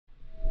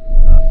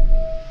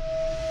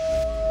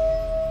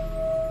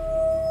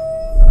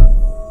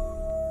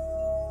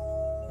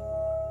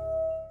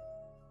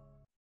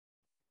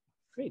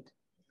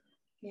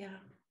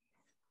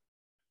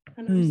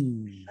and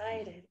I'm so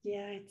excited.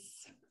 Yeah,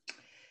 it's,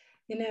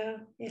 you know,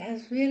 it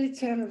has really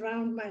turned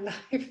around my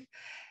life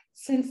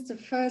since the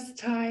first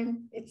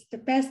time. It's the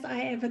best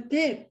I ever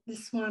did,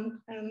 this one,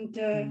 and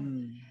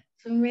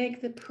to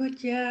make the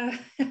puja.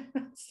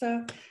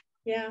 So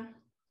yeah,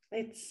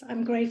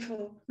 I'm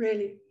grateful,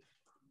 really.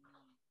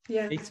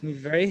 Yeah. Makes me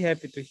very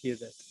happy to hear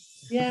that.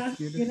 Yeah,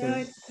 you know,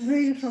 it's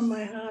really from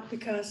my heart,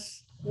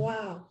 because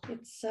wow,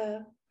 it's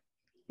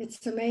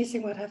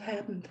amazing what have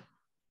happened.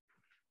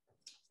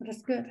 So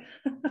that's good.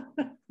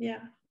 Yeah.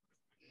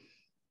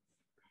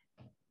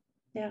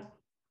 Yeah.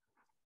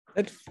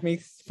 That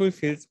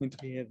fulfills me to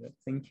hear that.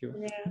 Thank you.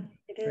 Yeah,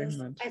 it very is.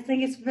 much. I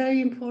think it's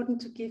very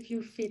important to give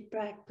you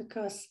feedback,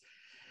 because,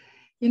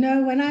 you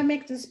know, when I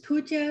make this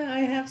puja, I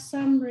have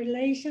some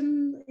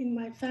relation in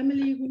my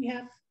family. We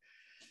have,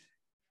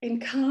 in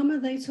karma,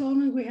 they told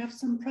me we have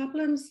some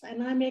problems,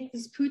 and I make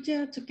this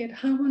puja to get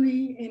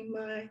harmony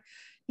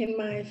in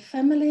my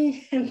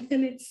family, and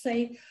then it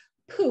say,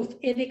 poof,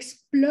 it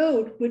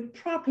explode with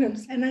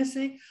problems. And I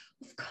say,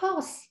 of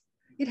course,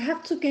 it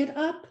have to get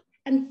up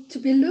and to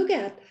be looked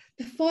at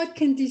before it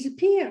can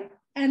disappear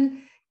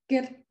and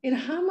get in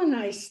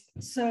harmonized.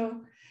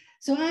 So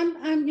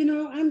I'm you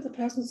know, I'm the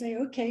person say,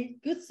 okay,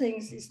 good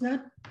things is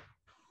not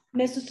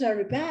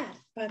necessarily bad,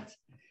 but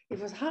it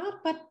was hard,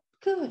 but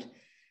good.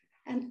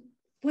 And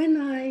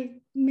when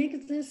I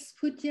make this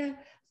puja,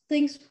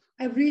 things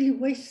I really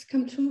wish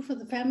come true for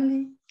the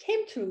family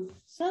came true.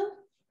 So,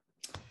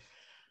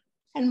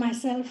 and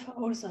myself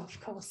also, of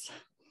course.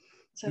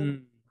 So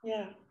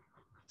yeah,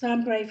 so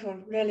I'm grateful,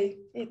 really.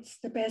 It's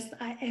the best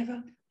I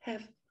ever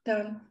have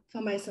done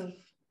for myself.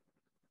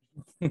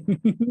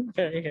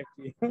 Very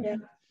happy. Yeah.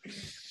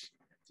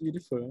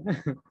 Beautiful.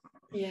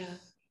 Yeah.